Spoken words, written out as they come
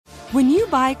When you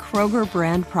buy Kroger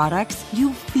brand products,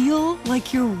 you feel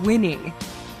like you're winning.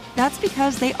 That's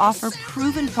because they offer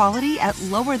proven quality at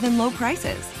lower than low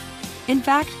prices. In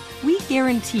fact, we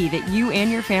guarantee that you and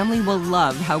your family will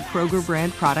love how Kroger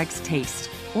brand products taste,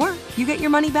 or you get your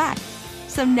money back.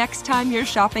 So next time you're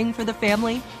shopping for the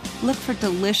family, look for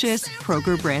delicious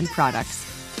Kroger brand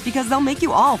products, because they'll make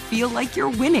you all feel like you're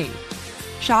winning.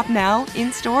 Shop now,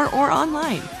 in-store, or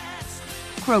online.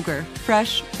 Kroger,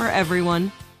 fresh for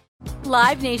everyone.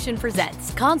 Live Nation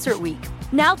presents Concert Week.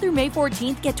 Now through May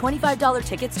 14th, get $25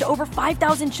 tickets to over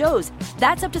 5,000 shows.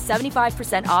 That's up to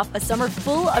 75% off a summer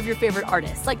full of your favorite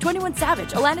artists like 21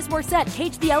 Savage, Alanis Morissette,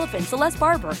 Cage the Elephant, Celeste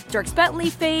Barber, Dierks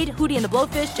Bentley, Fade, Hootie and the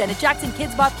Blowfish, Janet Jackson,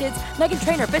 Kids Bop Kids, Meghan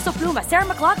Trainor, Peso Pluma, Sarah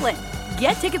McLachlan.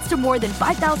 Get tickets to more than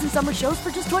 5,000 summer shows for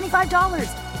just $25.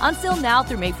 Until now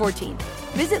through May 14th.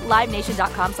 Visit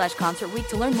LiveNation.com/Concert Week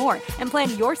to learn more and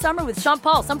plan your summer with Sean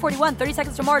Paul, Sum 41, 30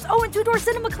 Seconds to Mars, and Two Door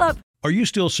Cinema Club. Are you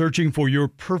still searching for your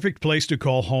perfect place to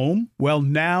call home? Well,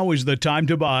 now is the time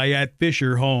to buy at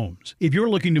Fisher Homes. If you're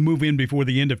looking to move in before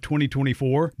the end of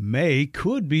 2024, May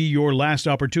could be your last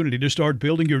opportunity to start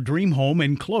building your dream home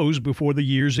and close before the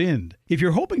year's end. If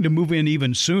you're hoping to move in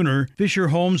even sooner, Fisher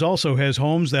Homes also has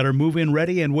homes that are move-in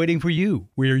ready and waiting for you,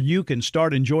 where you can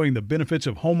start enjoying the benefits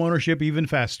of homeownership even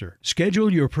faster.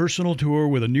 Schedule your personal tour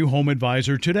with a new home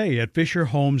advisor today at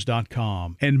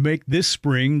FisherHomes.com and make this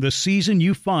spring the season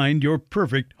you find your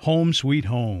perfect home sweet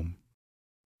home.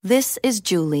 This is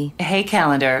Julie. Hey,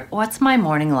 calendar, what's my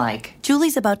morning like?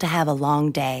 Julie's about to have a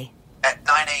long day. At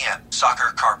 9 a.m.,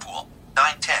 soccer carpool.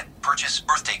 9:10, purchase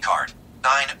birthday card.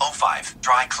 9:05,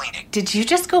 dry cleaning. Did you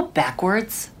just go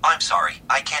backwards? I'm sorry,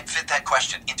 I can't fit that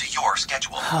question into your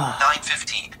schedule.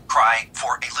 9:15, cry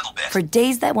for a little bit. For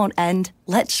days that won't end,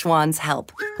 let Schwann's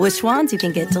help. With Schwann's, you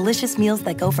can get delicious meals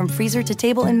that go from freezer to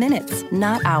table in minutes,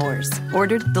 not hours.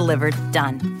 Ordered, delivered,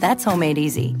 done. That's homemade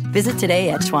easy. Visit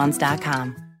today at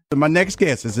schwanns.com. My next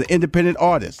guest is an independent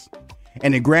artist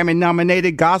and a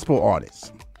Grammy-nominated gospel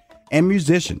artist and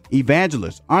musician,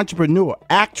 evangelist, entrepreneur,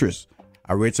 actress.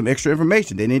 I read some extra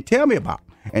information they didn't tell me about.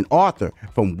 An author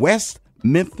from West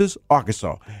Memphis,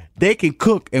 Arkansas. They can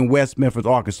cook in West Memphis,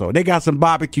 Arkansas. They got some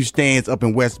barbecue stands up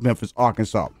in West Memphis,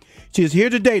 Arkansas. She is here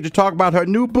today to talk about her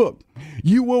new book,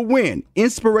 You Will Win,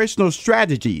 Inspirational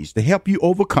Strategies to Help You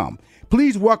Overcome.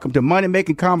 Please welcome to Money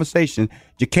Making Conversation,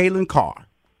 Jekalyn Carr.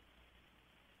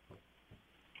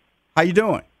 How you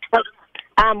doing?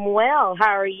 I'm well.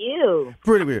 How are you?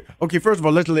 Pretty good. Okay, first of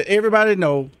all, let's let everybody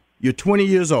know you're 20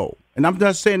 years old. And I'm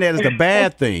not saying that as a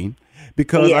bad thing,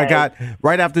 because Yes. I got,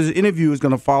 right after this interview is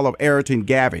going to follow Ayrton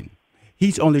Gavin.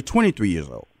 He's only 23 years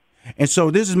old. And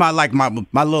so this is my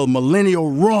little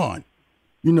millennial run.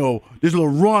 You know, this little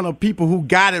run of people who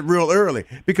got it real early.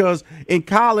 Because in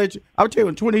college, I would tell you,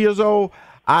 at 20 years old,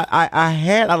 I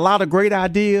had a lot of great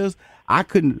ideas. I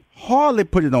couldn't hardly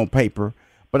put it on paper,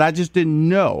 but I just didn't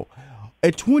know.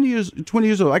 At 20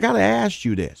 years old, I got to ask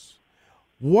you this.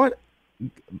 What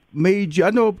made you,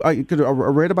 I know I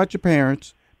read about your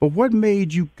parents, but what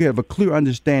made you have a clear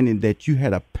understanding that you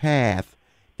had a path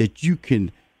that you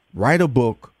can write a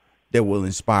book that will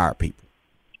inspire people?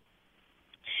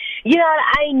 You know,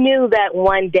 I knew that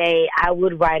one day I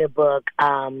would write a book,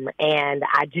 and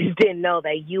I just didn't know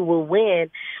that You Will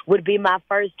Win would be my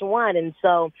first one. And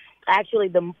so actually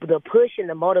the push and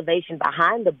the motivation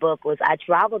behind the book was I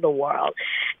travel the world,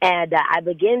 and I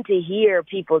began to hear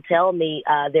people tell me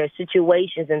their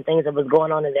situations and things that was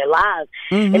going on in their lives.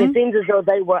 Mm-hmm. And it seems as though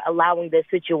they were allowing their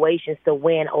situations to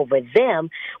win over them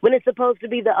when it's supposed to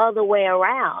be the other way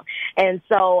around. And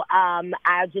so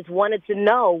I just wanted to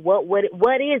know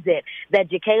what is it that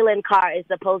Jekalyn Carr is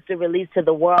supposed to release to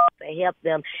the world to help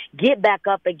them get back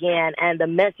up again. And the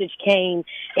message came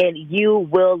in You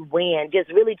Will Win,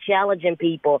 just really challenging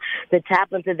people to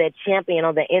tap into that champion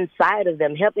on the inside of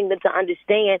them, helping them to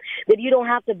understand that you don't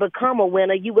have to become a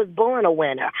winner. You was born a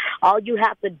winner. All you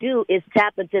have to do is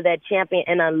tap into that champion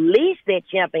and unleash that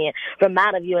champion from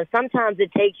out of you. And sometimes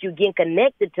it takes you getting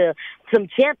connected to some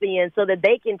champions so that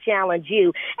they can challenge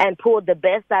you and pull the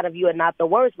best out of you and not the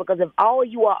worst. Because if all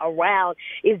you are around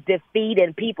is defeat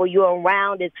and people you're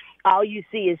around is all you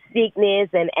see is sickness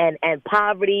and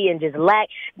poverty and just lack,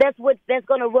 that's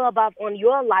going to rub off on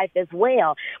your life as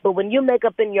well. But when you make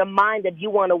up in your mind that you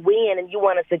want to win and you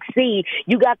want to succeed,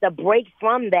 you got to break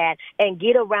from that and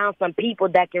get around some people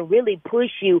that can really push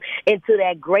you into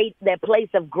that place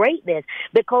of greatness,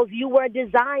 because you were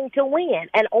designed to win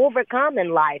and overcome in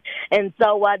life. And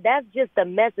so that's just the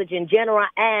message in general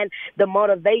and the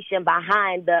motivation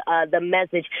behind the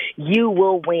message, You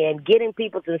Will Win, getting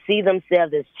people to see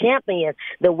themselves as champions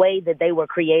the way that they were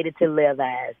created to live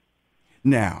as.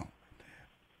 Now,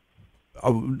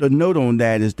 the note on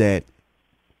that is that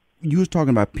you was talking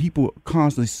about people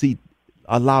constantly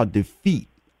allow defeat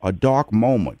or dark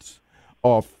moments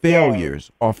or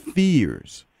failures or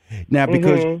fears. Now,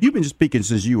 because you've been speaking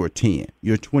since you were 10,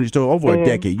 you're 20, so over a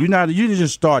decade. You didn't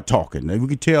just start talking. We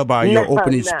can tell by your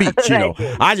opening speech.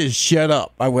 I just shut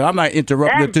up. I'm not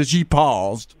interrupting until she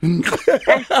paused. Because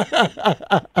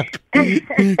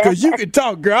you can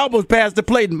talk, girl. I almost passed the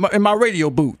plate in my radio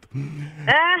booth.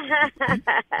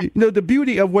 The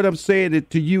beauty of what I'm saying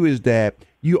to you is that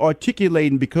you're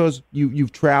articulating because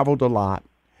you've traveled a lot.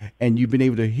 And you've been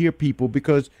able to hear people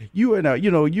because you're in a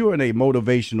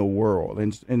motivational world,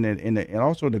 and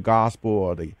also the gospel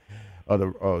or the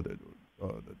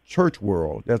church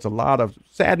world. There's a lot of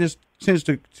sadness tends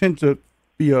to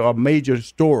be a major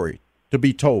story to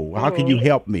be told. How can you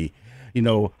help me?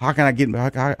 How can I get?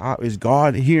 How is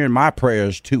God hearing my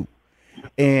prayers too?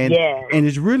 And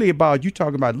it's really about you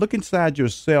talking about look inside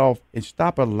yourself and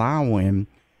stop allowing.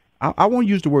 I won't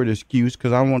use the word excuse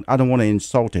because I don't want to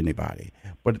insult anybody.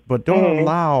 But don't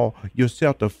allow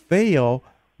yourself to fail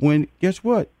when, guess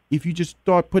what? If you just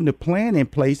start putting a plan in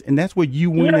place, and that's what you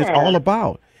win is all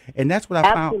about. And that's what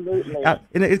I found.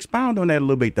 And expound on that a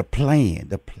little bit, the plan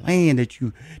that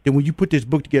when you put this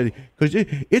book together, because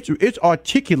it's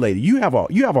articulated. You have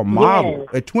a model.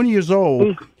 At 20 years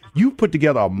old, you put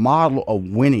together a model of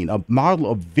winning, a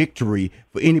model of victory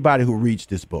for anybody who reads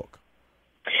this book.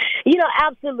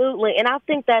 Absolutely. And I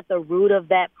think that the root of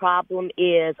that problem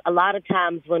is a lot of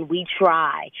times when we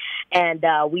try and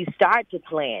we start to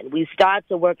plan, we start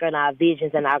to work on our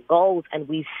visions and our goals, and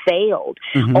we failed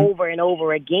over and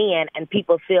over again. And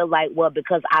people feel like, well,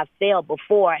 because I failed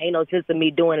before, ain't no sense of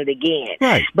me doing it again.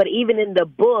 Right. But even in the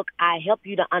book, I help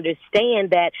you to understand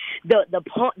that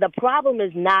the problem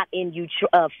is not in you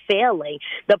failing.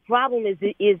 The problem is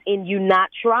in you not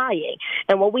trying.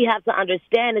 And what we have to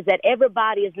understand is that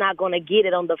everybody is not going to get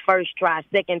it on the first try,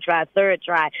 second try, third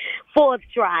try, fourth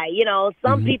try.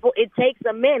 Some people, it takes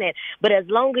a minute, but as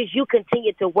long as you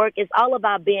continue to work, it's all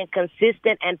about being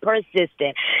consistent and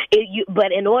persistent.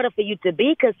 But in order for you to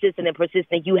be consistent and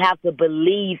persistent, you have to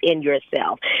believe in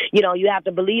yourself. You have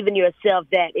to believe in yourself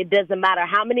that it doesn't matter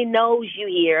how many no's you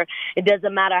hear. It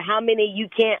doesn't matter how many you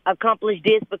can't accomplish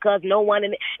this because no one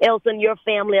else in your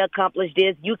family accomplished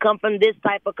this. You come from this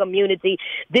type of community,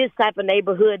 this type of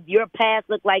neighborhood. Your past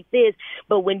look like this.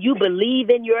 But when you believe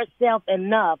in yourself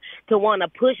enough to want to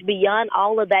push beyond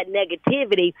all of that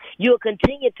negativity, you'll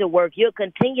continue to work, you'll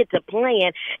continue to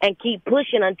plan, and keep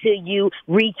pushing until you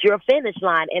reach your finish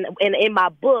line. And in my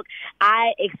book,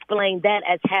 I explain that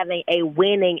as having a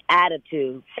winning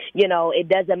attitude. It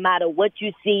doesn't matter what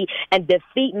you see, and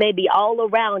defeat may be all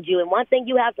around you. And one thing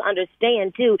you have to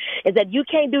understand, too, is that you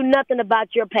can't do nothing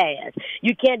about your past.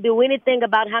 You can't do anything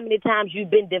about how many times you've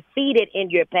been defeated in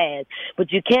your past,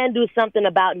 but you can do something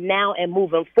about now and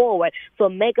moving forward. So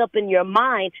make up in your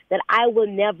mind that I will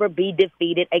never be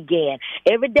defeated again.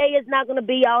 Every day is not going to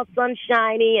be all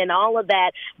sunshiny and all of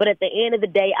that, but at the end of the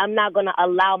day, I'm not going to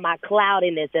allow my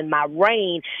cloudiness and my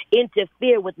rain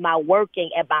interfere with my working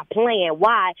and my plan.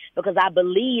 Why? Because I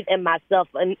believe in myself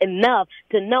enough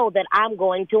to know that I'm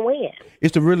going to win.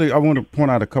 I want to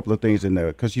point out a couple of things in there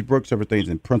because she broke several things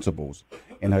in principles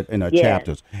in her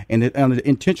chapters. And on the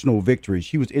intentional victory,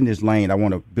 she was in this lane. I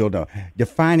want to build up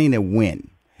defining a win.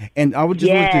 And I would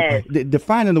just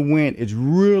defining the win is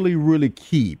really, really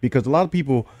key because a lot of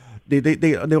people they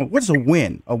what's a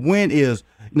win? A win is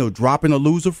dropping a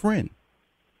loser friend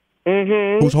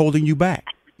who's holding you back.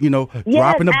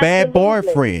 Dropping a bad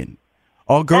boyfriend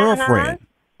or girlfriend.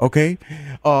 Okay,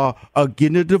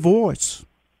 getting a divorce.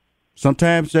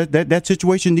 Sometimes that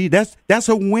situation that's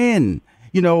a win.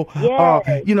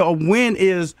 A win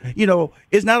is,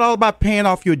 it's not all about paying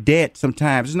off your debt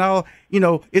sometimes. It's not,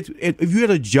 if you're at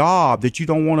a job that you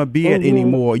don't want to be at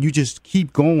anymore, you just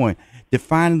keep going.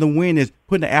 Defining the win is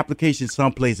putting the application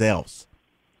someplace else.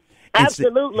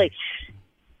 Absolutely.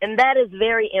 And that is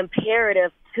very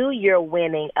imperative to your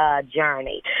winning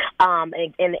journey.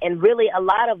 And really a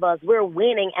lot of us, we're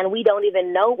winning and we don't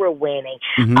even know we're winning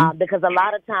because a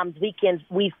lot of times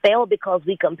we fail because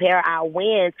we compare our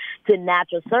wins to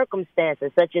natural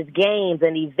circumstances such as games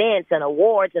and events and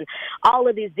awards and all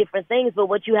of these different things. But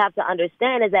what you have to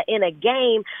understand is that in a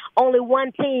game, only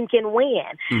one team can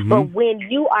win. But when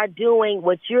you are doing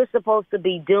what you're supposed to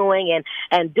be doing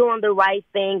and doing the right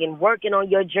thing and working on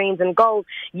your dreams and goals,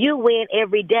 you win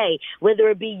every day, whether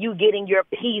it be you getting your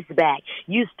peace back,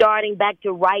 you start starting back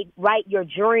to write your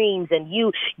dreams and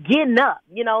you getting up.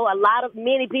 You know,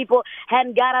 many people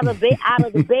hadn't got out of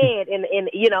the bed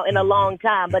in a long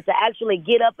time, but to actually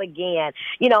get up again,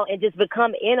 you know, and just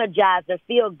become energized and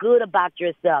feel good about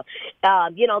yourself.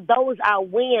 You know, those are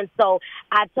wins. So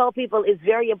I tell people it's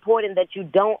very important that you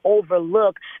don't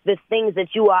overlook the things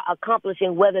that you are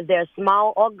accomplishing, whether they're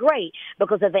small or great,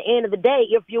 because at the end of the day,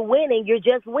 if you're winning, you're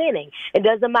just winning. It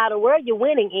doesn't matter where you're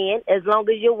winning in, as long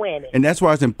as you're winning. And that's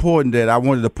why it's important that I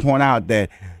wanted to point out that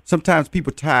sometimes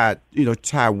people tie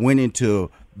winning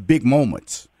to big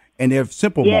moments. And they're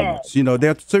simple moments. You know,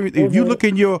 if you look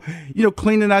in your,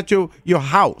 cleaning out your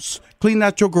house, cleaning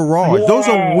out your garage, those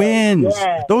are wins.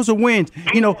 Those are wins.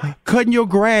 You know, cutting your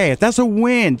grass, that's a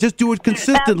win. Just do it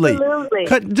consistently.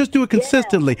 Absolutely. Just do it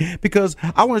consistently. Because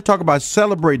I want to talk about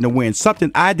celebrating the win,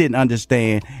 something I didn't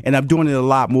understand, and I'm doing it a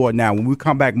lot more now. When we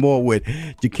come back more with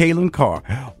Jekalyn Carr.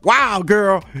 Wow,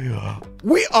 girl,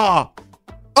 we are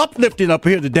uplifting up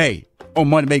here today on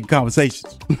Money Making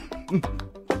Conversations.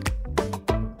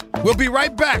 We'll be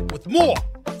right back with more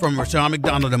from Rushion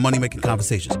McDonald and Money Making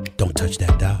Conversations. Don't touch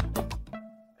that dial.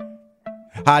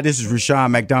 Hi, this is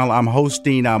Rushion McDonald. I'm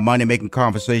hosting Money Making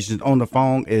Conversations. On the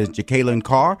phone is Jekalyn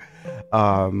Carr.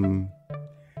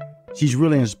 She's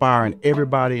really inspiring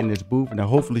everybody in this booth, and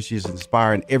hopefully she's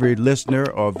inspiring every listener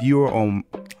or viewer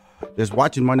that's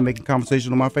watching Money Making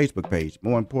Conversations on my Facebook page.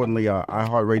 More importantly,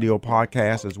 iHeartRadio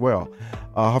podcast as well.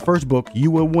 Her first book, You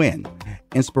Will Win: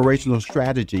 Inspirational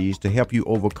Strategies to Help You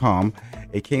Overcome.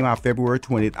 It came out February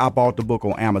 20th. I bought the book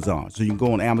on Amazon. So you can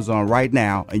go on Amazon right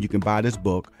now and you can buy this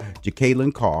book,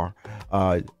 Jekalyn Carr,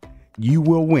 You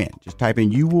Will Win. Just type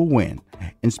in You Will Win: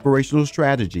 Inspirational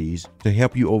Strategies to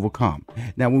Help You Overcome.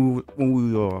 Now,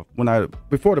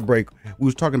 before the break, we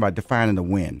was talking about defining the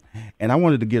win. And I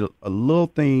wanted to get a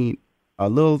little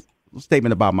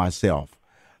statement about myself,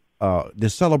 to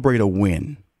celebrate a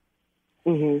win.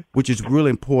 Mm-hmm. Which is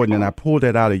really important, and I pulled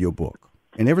that out of your book.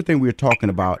 And everything we're talking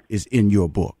about is in your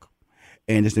book.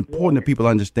 And it's important that people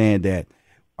understand that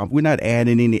we're not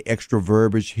adding any extra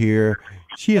verbiage here.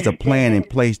 She has a plan in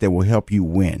place that will help you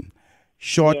win,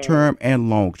 short term and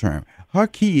long term. Her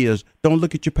key is don't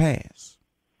look at your past.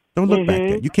 Don't look back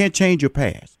there. You can't change your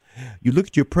past. You look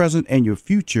at your present and your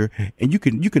future, and you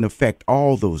can affect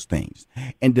all those things.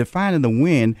 And defining the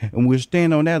win, and we'll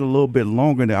stand on that a little bit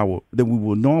longer than we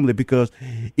will normally, because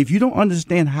if you don't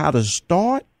understand how to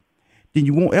start, then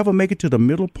you won't ever make it to the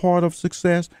middle part of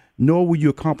success, nor will you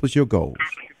accomplish your goals.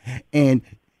 And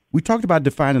we talked about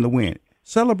defining the win.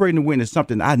 Celebrating the win is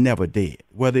something I never did,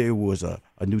 whether it was a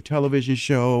new television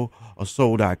show, a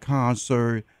sold-out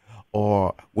concert,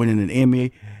 or winning an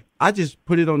Emmy. I just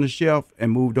put it on the shelf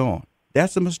and moved on.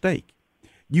 That's a mistake.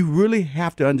 You really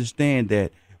have to understand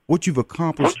that what you've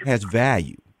accomplished has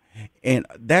value. And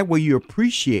that way you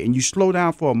appreciate and you slow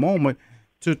down for a moment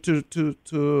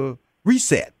to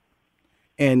reset.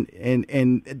 And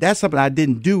that's something I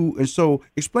didn't do. And so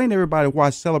explain to everybody why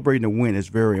celebrating a win is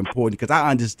very important, because I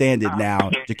understand it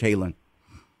now, Jekalyn.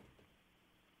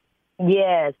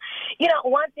 Yes. You know,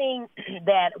 one thing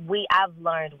that I've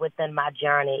learned within my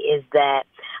journey is that,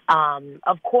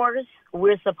 of course,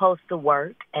 we're supposed to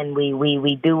work, and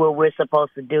we do what we're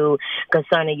supposed to do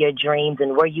concerning your dreams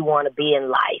and where you want to be in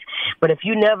life. But if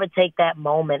you never take that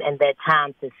moment and that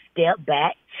time to step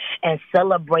back and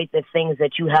celebrate the things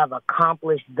that you have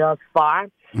accomplished thus far,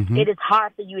 it is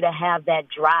hard for you to have that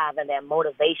drive and that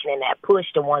motivation and that push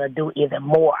to want to do even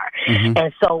more.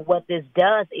 And so what this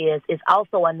does is it's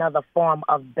also another form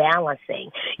of balancing.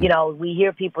 You know, we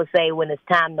hear people say when it's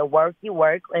time to work, you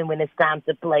work, and when it's time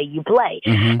to play, you play.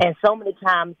 And so many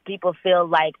times people feel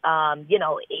like,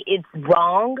 it's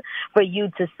wrong for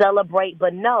you to celebrate,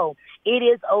 but no, it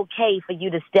is okay for you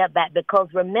to step back, because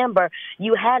remember,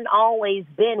 you hadn't always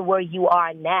been where you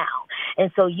are now.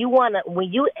 And so you want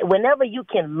to, whenever you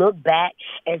can look back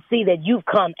and see that you've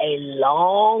come a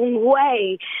long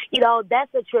way,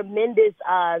 that's a tremendous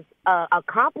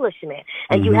accomplishment.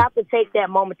 And you have to take that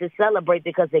moment to celebrate,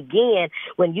 because again,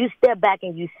 when you step back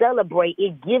and you celebrate,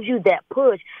 it gives you that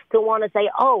push to want to say,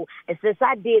 oh, and since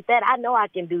I did that, I know I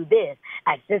can do this.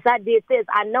 And since I did this,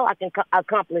 I know I can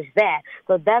accomplish that.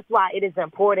 So that's why it is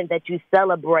important that you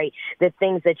celebrate the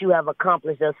things that you have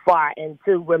accomplished thus far, and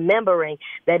to remembering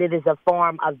that it is a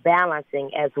form of balancing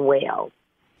as well.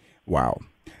 Wow.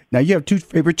 Now, you have two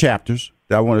favorite chapters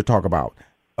that I want to talk about.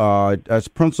 As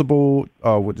principle,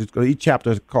 each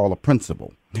chapter is called a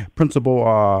principle.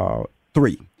 Principle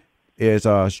 3 is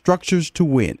structures to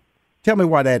win. Tell me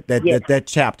why that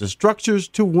chapter, structures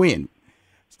to win,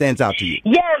 stands out to you.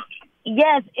 Yes.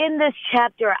 Yes, in this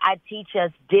chapter, I teach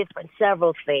us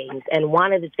several things. And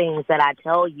one of the things that I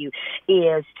tell you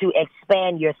is to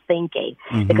expand your thinking.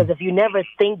 Because if you never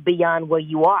think beyond where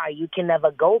you are, you can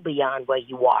never go beyond where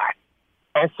you are.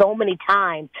 And so many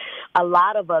times, a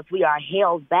lot of us, we are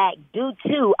held back due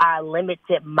to our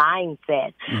limited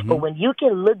mindset. But when you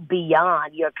can look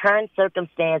beyond your current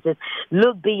circumstances,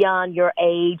 look beyond your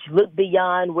age, look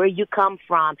beyond where you come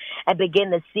from, and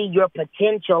begin to see your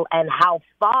potential and how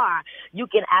far you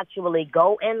can actually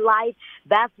go in life,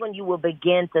 that's when you will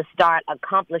begin to start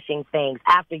accomplishing things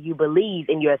after you believe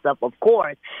in yourself, of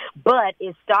course. But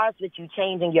it starts with you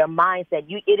changing your mindset.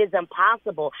 It is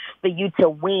impossible for you to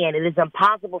win. It is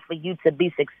impossible for you to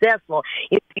be successful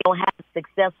if you don't have a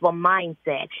successful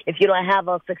mindset, if you don't have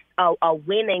a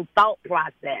winning thought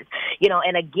process.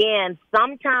 And again,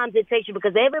 sometimes it takes you,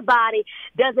 because everybody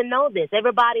doesn't know this.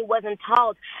 Everybody wasn't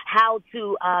taught how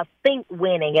to think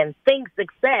winning and think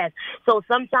success. So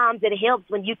sometimes it helps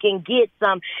when you can get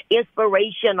some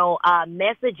inspirational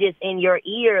messages in your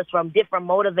ears from different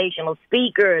motivational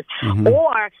speakers,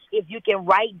 or if you can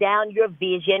write down your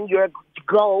vision, your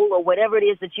goal, or whatever it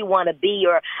is that you want to be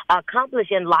or accomplish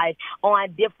in life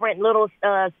on different little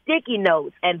sticky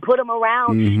notes and put them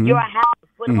around your house,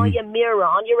 put them on your mirror,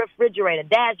 on your refrigerator,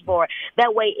 dashboard.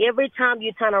 That way, every time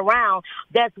you turn around,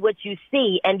 that's what you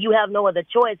see, and you have no other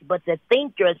choice but to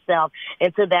think yourself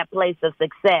into that place of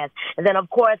success. And then, of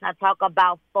course, I talk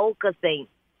about focusing.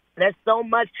 There's so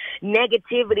much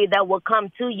negativity that will come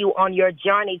to you on your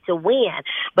journey to win.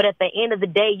 But at the end of the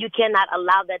day, you cannot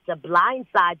allow that to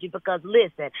blindside you, because,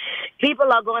 listen,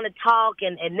 people are going to talk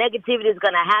and negativity is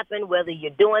going to happen whether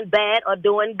you're doing bad or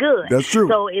doing good. That's true.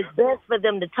 So it's best for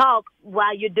them to talk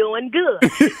while you're doing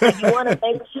good. So you want to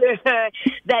make sure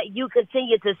that you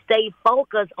continue to stay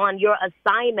focused on your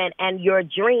assignment and your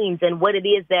dreams and what it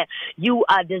is that you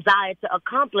desire to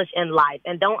accomplish in life.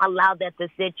 And don't allow that to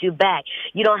set you back.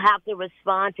 You don't have to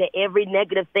respond to every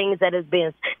negative thing that has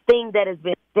been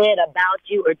said about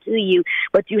you or to you,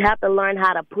 but you have to learn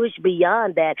how to push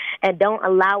beyond that, and don't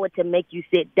allow it to make you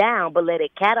sit down, but let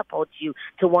it catapult you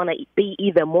to want to be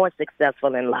even more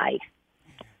successful in life.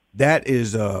 That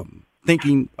is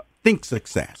think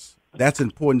success. That's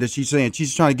important that she's saying.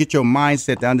 She's trying to get your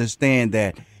mindset to understand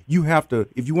that you have to,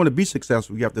 if you want to be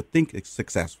successful, you have to think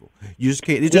successful. You just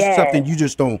can't. It's just something you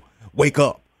just don't wake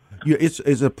up.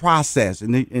 It's a process,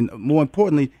 and more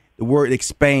importantly, the word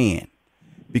expand.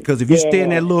 Because if you stay in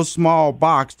that little small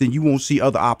box, then you won't see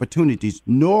other opportunities,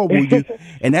 nor will you.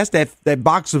 And that's that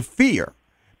box of fear,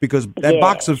 because that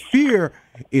box of fear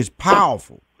is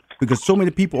powerful. Because so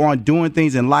many people aren't doing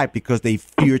things in life because they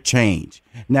fear change.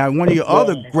 Now, one of your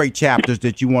other great chapters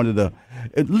that you wanted to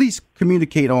at least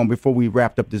communicate on before we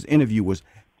wrapped up this interview was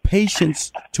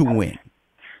patience to win.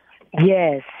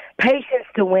 Yes. Patience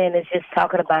to win is just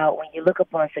talking about when you look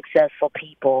upon successful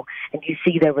people and you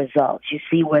see their results, you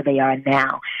see where they are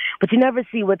now, but you never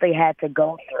see what they had to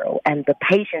go through and the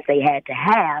patience they had to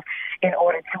have in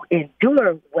order to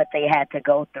endure what they had to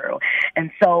go through. And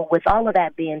so with all of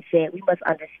that being said, we must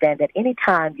understand that any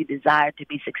time you desire to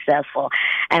be successful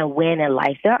and win in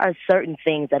life, there are certain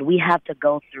things that we have to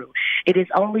go through. It is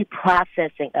only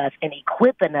processing us and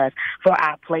equipping us for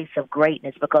our place of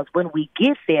greatness, because when we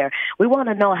get there, we want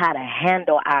to know how to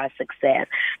handle our success,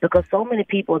 because so many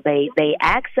people, they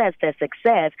access their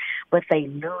success, but they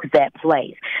lose that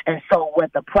place. And so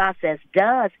what the process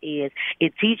does is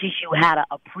it teaches you how to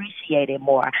appreciate it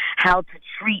more, how to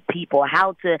treat people,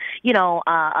 how to,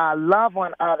 love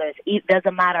on others. It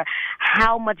doesn't matter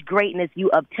how much greatness you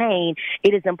obtain.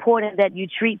 It is important that you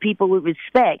treat people with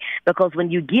respect, because when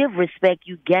you give respect,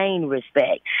 you gain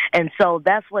respect. And so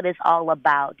that's what it's all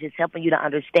about, just helping you to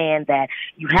understand that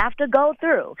you have to go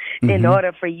through in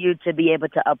order for you to be able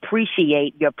to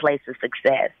appreciate your place of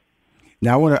success.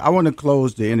 Now, I want to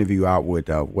close the interview out with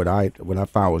what I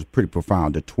found was pretty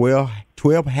profound: the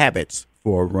 12 habits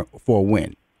for a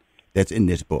win that's in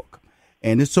this book.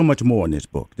 And there's so much more in this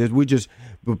book.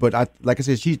 Like I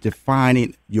said, she's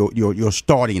defining your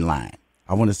starting line.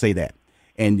 I want to say that.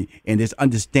 And this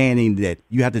understanding that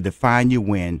you have to define your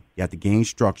win, you have to gain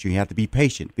structure, you have to be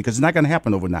patient, because it's not going to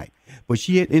happen overnight. But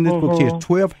in this book, she has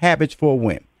 12 habits for a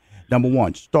win. Number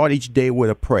 1, start each day with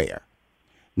a prayer.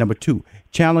 Number 2,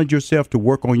 challenge yourself to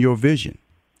work on your vision.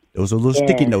 Those are little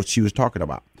sticky notes she was talking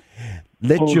about.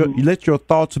 Let your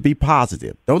thoughts be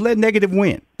positive. Don't let negative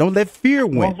win. Don't let fear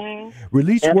win.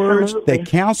 Release words that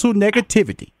counsel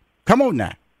negativity. Come on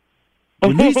now.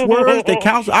 Release words that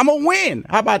counsel. I'm going to win.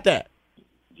 How about that?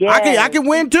 Yes. I can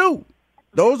win too.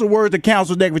 Those are words that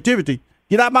counsel negativity.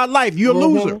 Get out of my life. You're a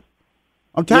loser.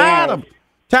 I'm tired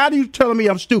of you telling me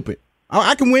I'm stupid.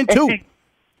 I can win too.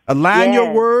 Align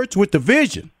your words with the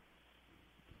vision.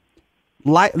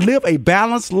 Live a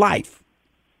balanced life.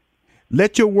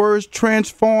 Let your words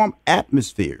transform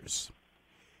atmospheres.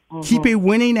 Keep a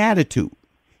winning attitude.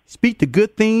 Speak the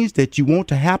good things that you want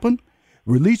to happen.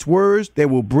 Release words that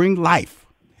will bring life.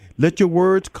 Let your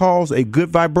words cause a good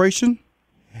vibration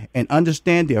and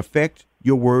understand the effect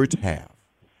your words have.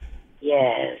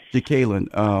 Yes. Jacqueline,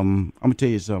 I'm going to tell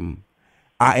you something.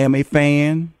 I am a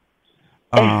fan.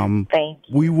 Thank you.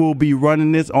 We will be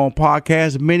running this on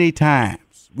podcast many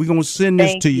times. We're going to send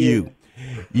this to you.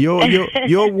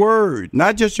 Your word,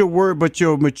 not just your word, but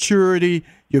your maturity,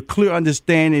 your clear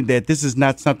understanding that this is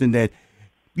not something that,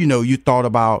 you thought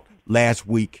about last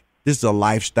week. This is a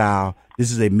lifestyle.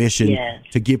 This is a mission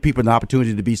to give people an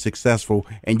opportunity to be successful.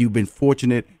 And you've been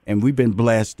fortunate and we've been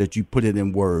blessed that you put it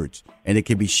in words and it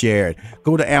can be shared.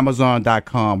 Go to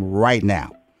Amazon.com right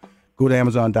now. Go to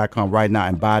Amazon.com right now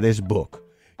and buy this book.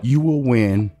 You Will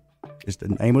Win. It's the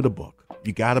name of the book.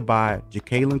 You got to buy it.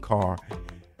 Jacqueline Carr.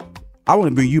 I want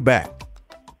to bring you back.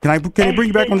 Can I bring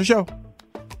you back on the show?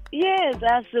 Yes,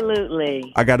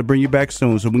 absolutely. I got to bring you back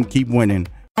soon so we can keep winning.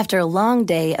 After a long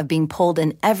day of being pulled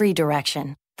in every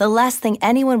direction, the last thing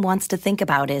anyone wants to think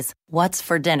about is what's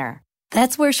for dinner.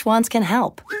 That's where Schwann's can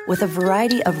help with a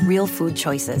variety of real food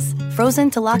choices, frozen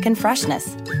to lock in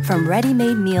freshness. From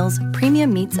ready-made meals,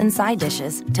 premium meats and side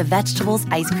dishes, to vegetables,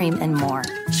 ice cream, and more.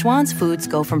 Schwann's foods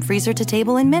go from freezer to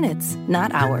table in minutes,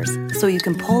 not hours, so you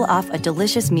can pull off a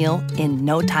delicious meal in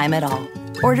no time at all.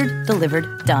 Ordered,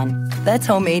 delivered, done. That's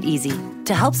homemade easy.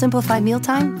 To help simplify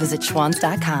mealtime, visit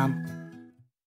Schwann's.com.